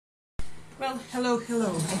Well, hello.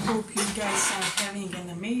 I hope you guys are having an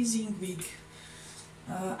amazing week.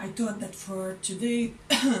 I thought that for today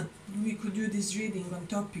we could do this reading on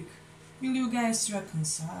topic. Will you guys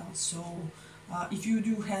reconcile? So, if you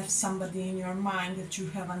do have somebody in your mind that you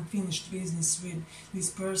have unfinished business with, this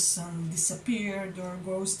person disappeared or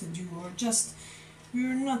ghosted you, or just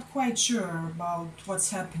you're not quite sure about what's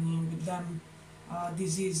happening with them,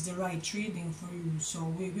 this is the right reading for you. So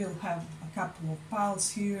we will have a couple of piles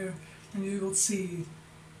here and we will see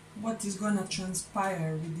what is gonna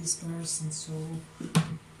transpire with this person. So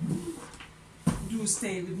do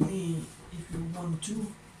stay with me if you want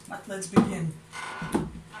to, but let's begin.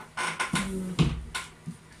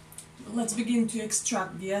 Let's begin to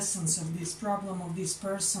extract the essence of this problem, of this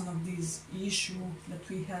person, of this issue that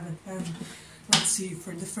we have at hand. Let's see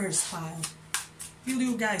for the first pile. Will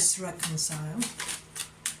you guys reconcile?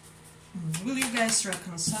 Will you guys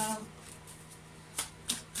reconcile?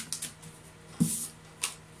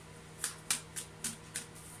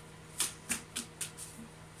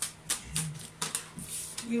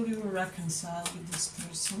 Will you reconcile with this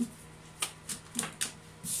person?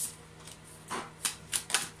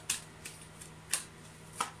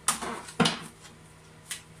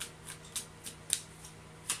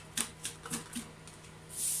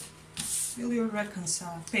 Will you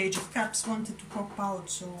reconcile? Page of Cups wanted to pop out,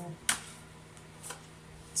 so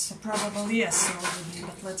it's a probable yes already,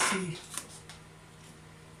 but let's see.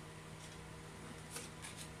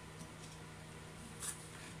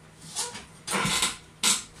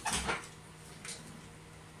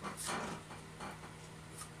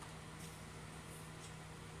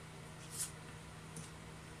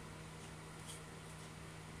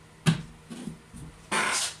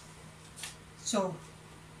 So,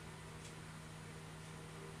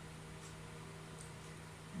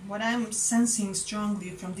 what I'm sensing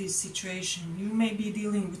strongly from this situation, you may be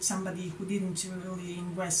dealing with somebody who didn't really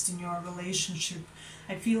invest in your relationship.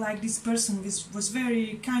 I feel like this person was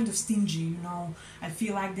very kind of stingy, you know. I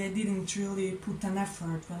feel like they didn't really put an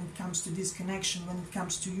effort when it comes to this connection, when it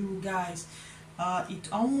comes to you guys. It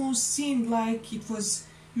almost seemed like it was,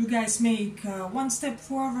 you guys make one step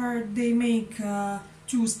forward, they make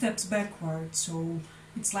 2 steps backward. So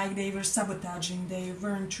it's like they were sabotaging, they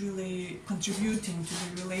weren't really contributing to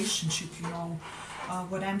the relationship, you know.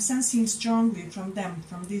 What I'm sensing strongly from them,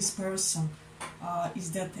 from this person,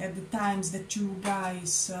 is that at the times that you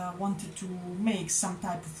guys wanted to make some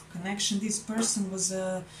type of connection, this person was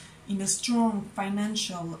in a strong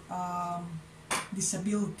financial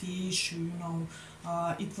disability issue, you know.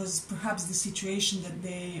 It was perhaps the situation that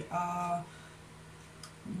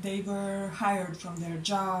they were hired from their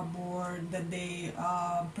job, or that they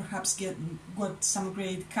perhaps got some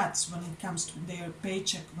great cuts when it comes to their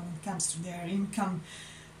paycheck, when it comes to their income,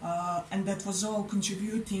 and that was all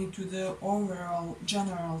contributing to the overall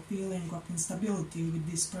general feeling of instability with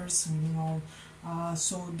this person, you know.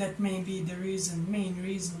 So that may be the main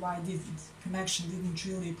reason why this connection didn't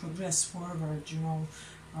really progress forward, you know.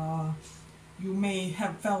 You may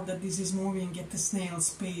have felt that this is moving at a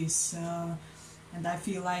snail's pace, and I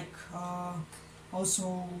feel like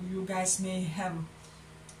also you guys may have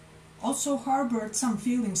also harbored some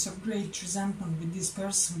feelings of great resentment with this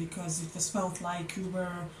person, because it was felt like you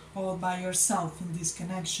were all by yourself in this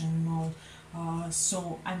connection, you know.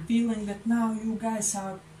 So I'm feeling that now you guys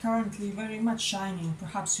are currently very much shining.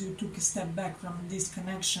 Perhaps you took a step back from this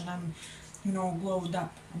connection and, you know, glowed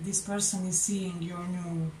up. And this person is seeing your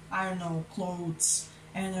new, I don't know, clothes,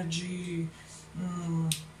 energy,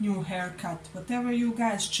 new haircut, whatever you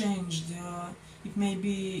guys changed. It may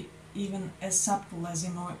be even as subtle as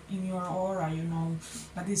in your aura, you know,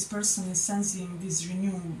 but this person is sensing this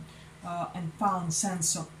renewed and found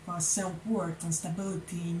sense of self-worth and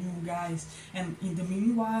stability in you guys, and in the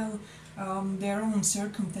meanwhile their own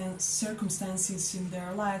circumstances in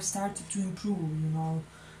their life started to improve, you know.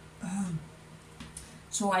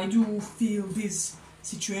 So I do feel this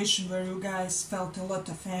situation where you guys felt a lot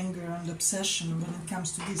of anger and obsession when it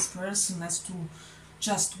comes to this person, as to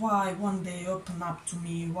just why won't they open up to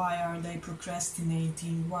me, why are they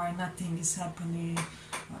procrastinating, why nothing is happening,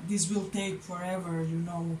 this will take forever, you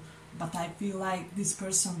know. But I feel like this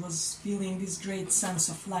person was feeling this great sense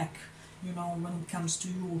of lack, you know, when it comes to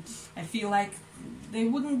you. I feel like they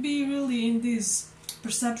wouldn't be really in this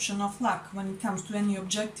perception of lack when it comes to any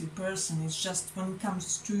objective person. It's just when it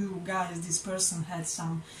comes to you guys, this person had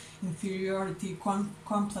some inferiority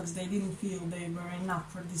complex. They didn't feel they were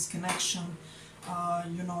enough for this connection,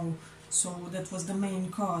 you know. So that was the main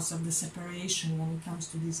cause of the separation when it comes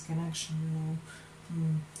to this connection, you know.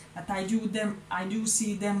 But I do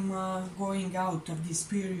see them going out of this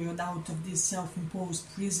period, out of this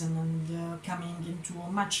self-imposed prison, and coming into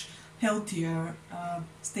a much healthier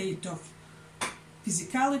state of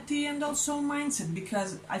physicality and also mindset,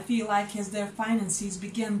 because I feel like as their finances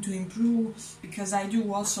begin to improve, because I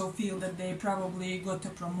do also feel that they probably got a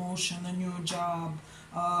promotion, a new job,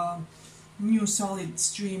 new solid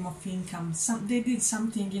stream of income. They did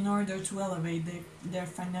something in order to elevate their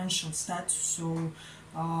financial status, so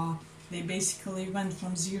they basically went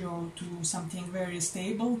from zero to something very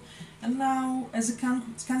stable, and now as a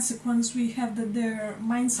consequence we have that their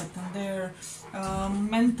mindset and their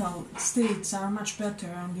mental states are much better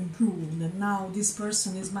and improved, and now this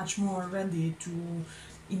person is much more ready to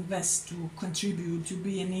invest, to contribute, to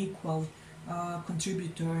be an equal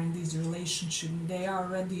contributor in this relationship. They are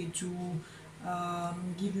ready to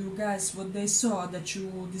give you guys what they saw that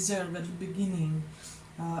you deserve at the beginning.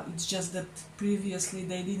 It's just that previously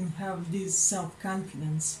they didn't have this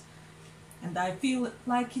self-confidence, and I feel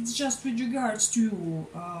like it's just with regards to you.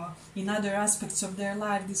 In other aspects of their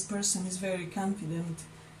life this person is very confident.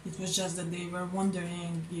 It was just that they were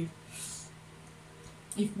wondering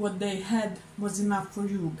if what they had was enough for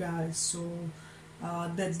you guys, so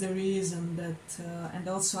that's the reason that and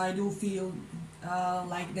also I do feel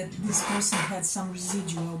like that this person had some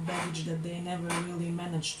residual baggage that they never really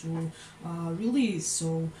managed to release,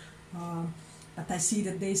 so but I see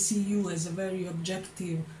that they see you as a very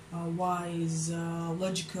objective, wise,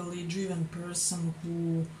 logically driven person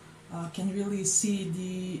who can really see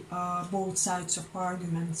the both sides of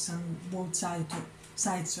arguments and both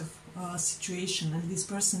sides of situation, and this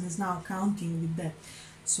person is now counting with that.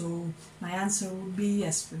 So my answer would be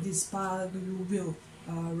yes, for this part you will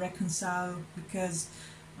reconcile, because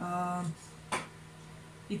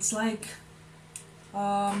it's like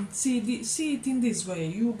see it in this way.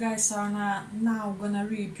 You guys are now gonna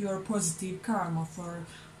reap your positive karma for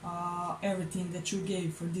everything that you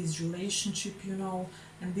gave for this relationship, you know,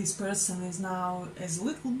 and this person is now, as a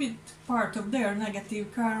little bit part of their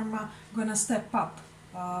negative karma, gonna step up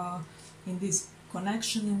in this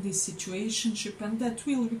connection, in this situationship, and that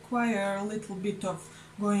will require a little bit of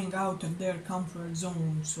going out of their comfort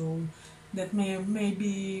zone, so that may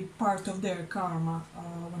be part of their karma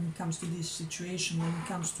when it comes to this situation, when it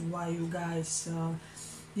comes to why you guys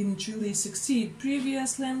didn't really succeed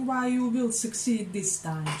previously and why you will succeed this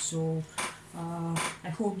time. So I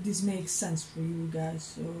hope this makes sense for you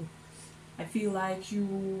guys. So I feel like you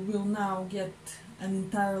will now get an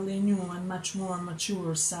entirely new and much more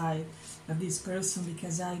mature side of this person,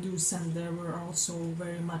 because I do sense they were also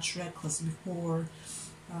very much reckless before.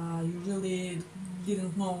 You really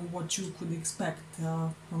didn't know what you could expect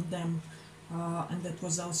from them, and that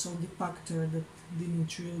was also the factor that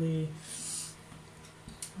didn't really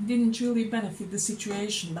benefit the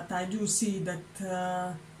situation. But I do see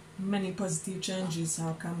that many positive changes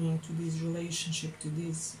are coming to this relationship, to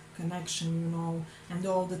this connection, you know, and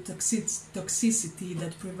all the toxicity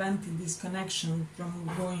that prevented this connection from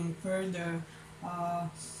going further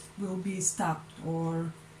will be stopped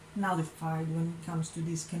or nullified when it comes to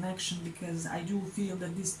this connection, because I do feel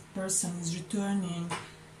that this person is returning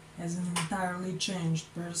as an entirely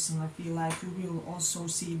changed person. I feel like you will also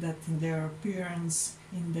see that in their appearance,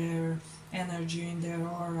 in their energy, in their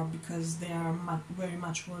aura, because they are very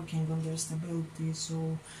much working on their stability.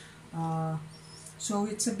 So so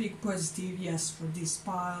it's a big positive yes for this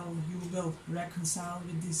pile. You will reconcile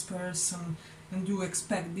with this person and do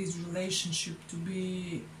expect this relationship to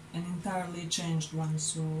be an entirely changed one.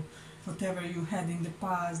 So whatever you had in the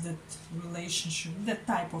past, that relationship, that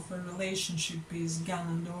type of a relationship is gone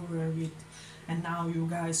and over with, and now you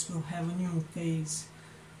guys will have a new phase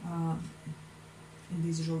in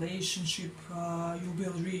this relationship. You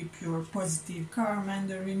will reap your positive karma and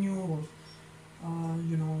the renewal,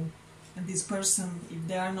 you know, and this person, if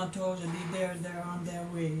they are not already there, they're on their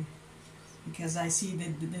way, because I see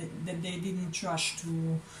that they didn't rush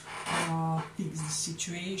to fix the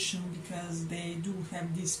situation, because they do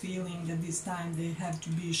have this feeling that this time they have to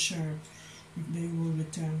be sure if they will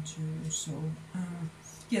return to you. So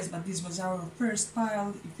yes, but this was our first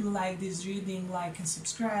pile. If you like this reading, like and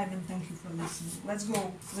subscribe, and thank you for listening. Let's go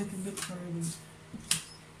a little bit further.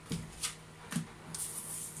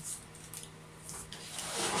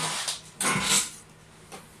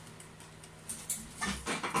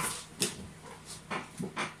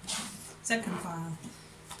 Second pile.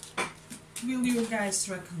 Will you guys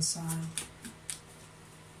reconcile?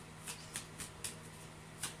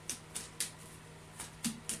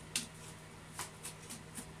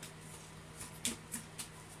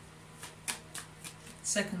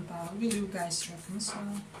 Second pile. Will you guys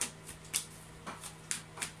reconcile?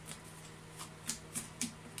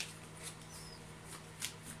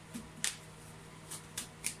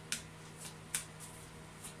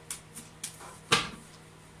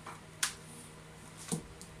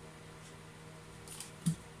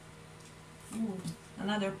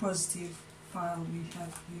 another positive pile we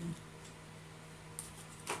have here.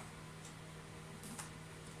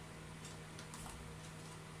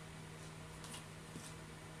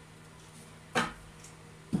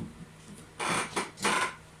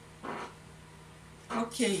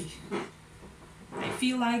 Okay, I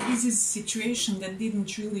feel like this is a situation that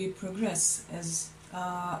didn't really progress as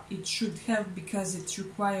it should have, because it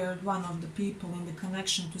required one of the people in the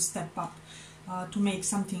connection to step up, to make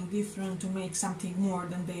something different, to make something more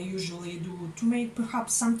than they usually do, to make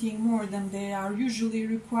perhaps something more than they are usually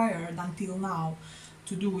required until now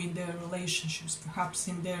to do in their relationships. Perhaps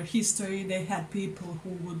in their history they had people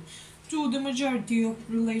who would do the majority of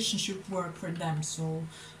relationship work for them, so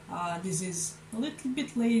this is a little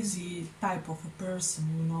bit lazy type of a person,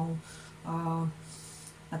 you know.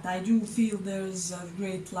 But I do feel there's a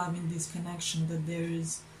great love in this connection, that there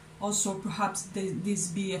is also perhaps this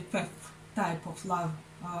BFF type of love,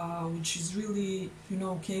 which is really, you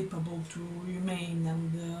know, capable to remain and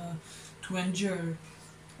to endure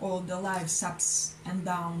all the life's ups and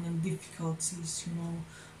downs and difficulties, you know.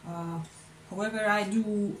 However, I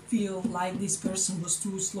do feel like this person was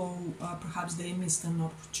too slow. Perhaps they missed an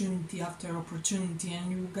opportunity after opportunity,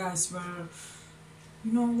 and you guys were,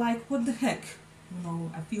 you know, like, what the heck? You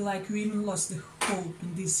know, I feel like you even lost the hope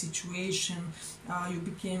in this situation. You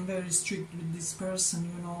became very strict with this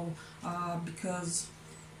person, you know, because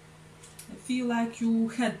I feel like you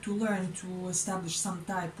had to learn to establish some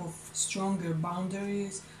type of stronger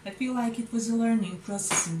boundaries. I feel like it was a learning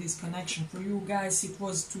process in this connection. For you guys, it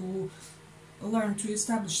was to learn to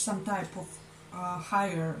establish some type of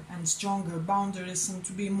higher and stronger boundaries and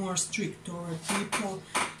to be more strict toward people.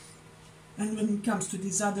 And when it comes to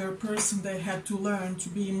this other person, they had to learn to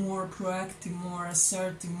be more proactive, more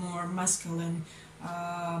assertive, more masculine,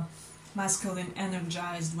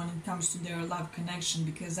 energized when it comes to their love connection.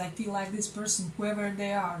 Because I feel like this person, whoever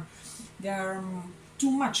they are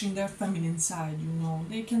too much in their feminine side, you know.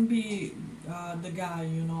 They can be the guy,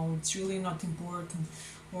 you know, it's really not important,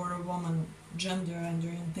 or a woman, gender and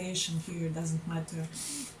orientation here doesn't matter,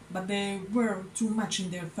 but they were too much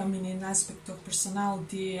in their feminine aspect of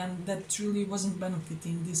personality, and that really wasn't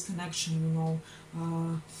benefiting this connection, you know.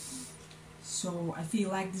 So I feel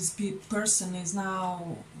like this person is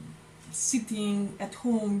now sitting at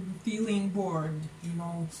home feeling bored, you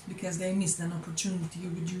know, because they missed an opportunity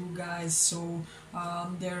with you guys. So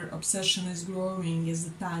their obsession is growing as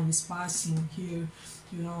the time is passing here,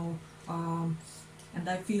 you know. And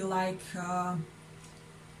I feel like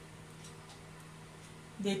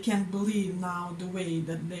they can't believe now the way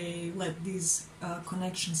that they let this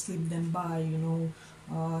connection slip them by, you know.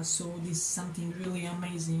 So this is something really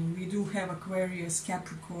amazing. We do have Aquarius,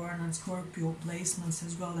 Capricorn and Scorpio placements,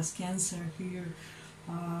 as well as Cancer here,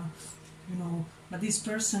 you know. But this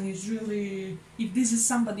person is really, if this is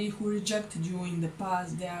somebody who rejected you in the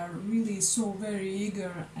past, they are really so very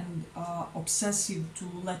eager and obsessive to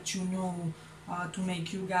let you know, to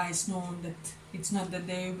make you guys know that it's not that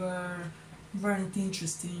they weren't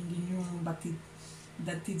interested in you, but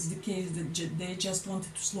that it's the case that they just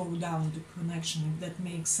wanted to slow down the connection, if that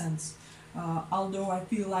makes sense. Although I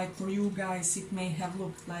feel like for you guys it may have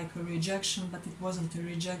looked like a rejection, but it wasn't a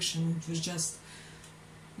rejection, it was just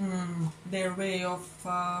their way of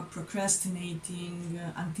procrastinating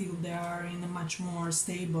until they are in a much more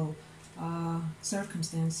stable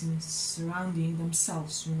circumstances surrounding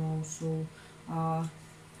themselves, you know. So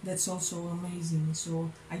that's also amazing. So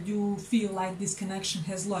I do feel like this connection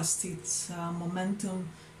has lost its momentum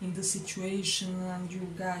in the situation, and you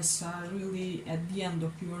guys are really at the end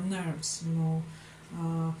of your nerves, you know.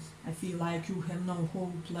 I feel like you have no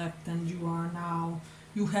hope left, and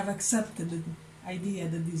you have accepted the idea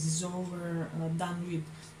that this is over, done with.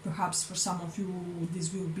 Perhaps for some of you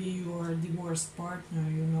this will be your divorced partner,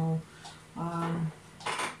 you know.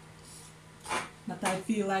 But I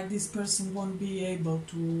feel like this person won't be able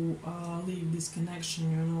to leave this connection,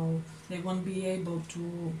 you know. They won't be able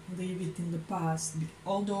to leave it in the past,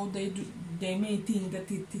 although they may think that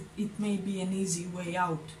it may be an easy way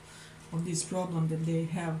out of this problem that they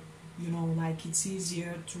have, you know, like it's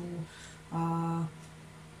easier to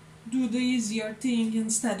do the easier thing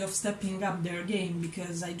instead of stepping up their game,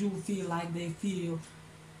 because I do feel like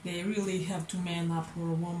they really have to man up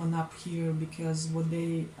or woman up here, because what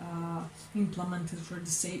they implemented for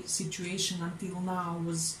the situation until now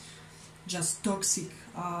was just toxic,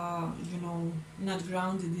 you know, not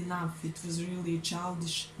grounded enough. It was really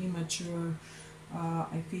childish, immature.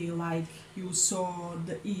 I feel like you saw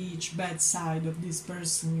each bad side of this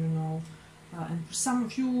person, you know, and for some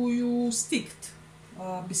of you, you sticked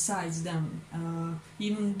besides them,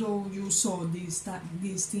 even though you saw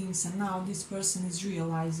these things, and now this person is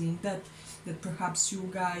realizing that perhaps you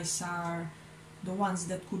guys are the ones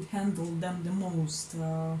that could handle them the most.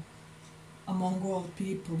 Among all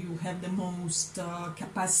people, you have the most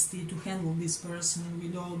capacity to handle this person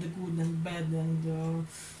with all the good and bad and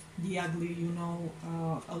the ugly, you know,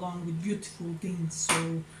 along with beautiful things.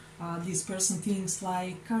 So this person thinks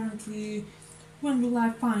like, currently, when will I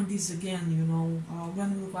find this again, you know,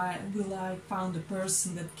 when will I find a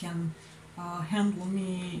person that can handle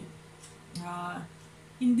me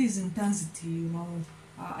in this intensity, you know.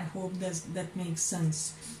 I hope that makes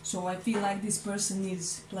sense. So I feel like this person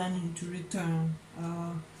is planning to return,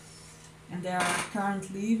 and they are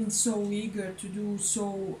currently even so eager to do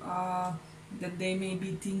so that they may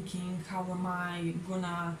be thinking, how am I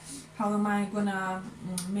gonna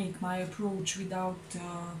make my approach without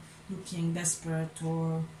looking desperate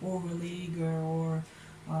or overly eager or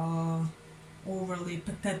overly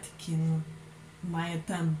pathetic in my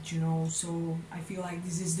attempt, you know. So I feel like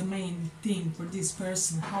this is the main thing for this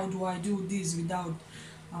person. How do I do this without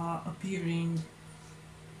appearing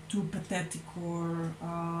too pathetic or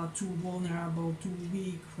too vulnerable, too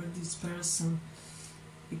weak for this person?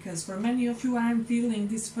 Because for many of you, I'm feeling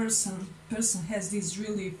this person has this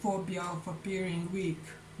really phobia of appearing weak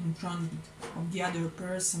in front of the other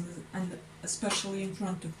person, and especially in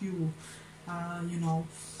front of you, you know.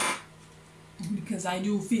 Because I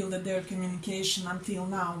do feel that their communication until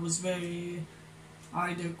now was very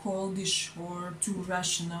either coldish or too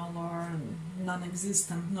rational or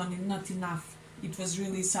non-existent, not enough. It was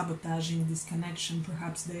really sabotaging this connection.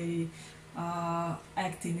 Perhaps they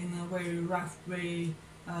acted in a very rough way.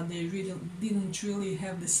 They didn't really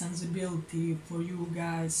have the sensibility for you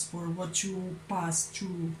guys, for what you passed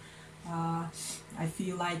through. I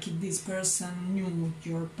feel like if this person knew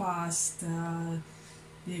your past,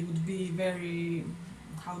 they would be very,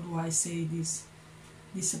 how do I say this,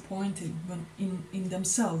 disappointed in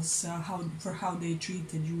themselves, for how they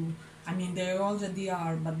treated you. I mean, they already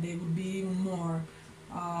are, but they would be even more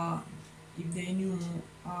if they knew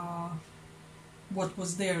what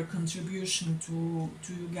was their contribution to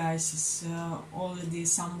you guys' already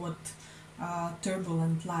somewhat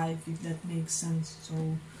turbulent life, if that makes sense. So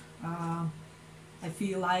I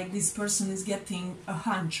feel like this person is getting a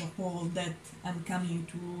hunch of all that and coming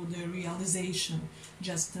to the realization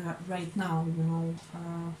just right now, you know.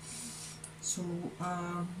 So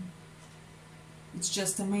it's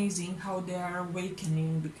just amazing how they are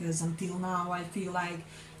awakening, because until now I feel like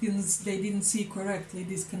they didn't see correctly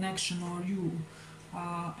this connection or you,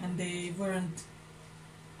 and they weren't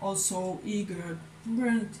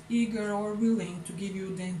eager or willing to give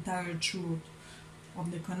you the entire truth of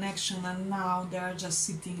the connection, and now they are just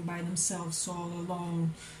sitting by themselves all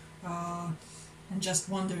alone, and just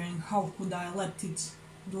wondering, how could I let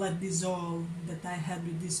this all that I had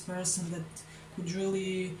with this person that could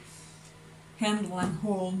really handle and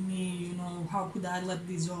hold me, you know, how could I let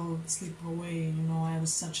this all slip away, you know. I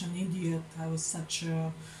was such an idiot, I was such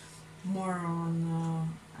a moron,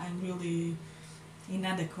 I'm really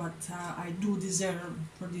inadequate, I do deserve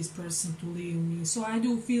for this person to leave me. So I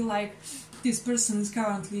do feel like this person is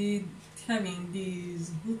currently having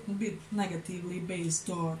these little bit negatively based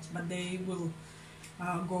thoughts, but they will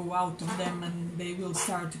go out of them and they will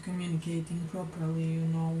start communicating properly, you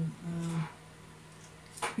know,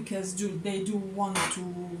 because they do want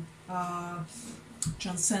to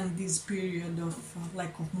transcend this period of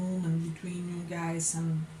lack of movement between you guys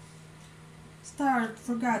and start,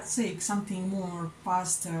 for God's sake, something more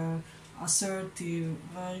faster, assertive,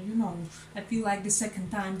 you know. I feel like the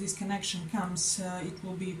second time this connection comes, it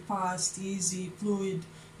will be fast, easy, fluid,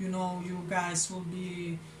 you know. You guys will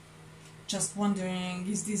be just wondering,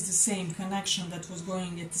 is this the same connection that was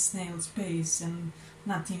going at a snail's pace and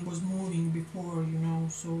nothing was moving before, you know.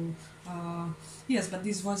 So yes, but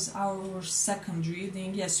this was our second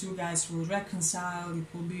reading. Yes, you guys will reconcile, it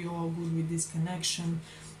will be all good with this connection.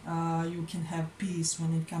 You can have peace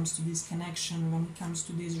when it comes to this connection, when it comes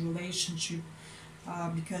to this relationship,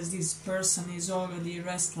 because this person is already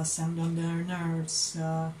restless and on their nerves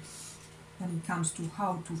when it comes to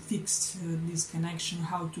how to fix this connection,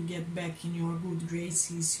 how to get back in your good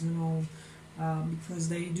graces, you know, because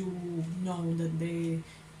they do know that they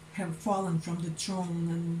have fallen from the throne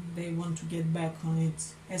and they want to get back on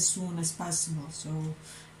it as soon as possible. So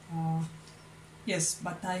yes,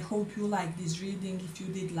 but I hope you like this reading. If you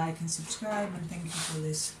did, like and subscribe, and thank you for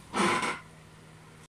this.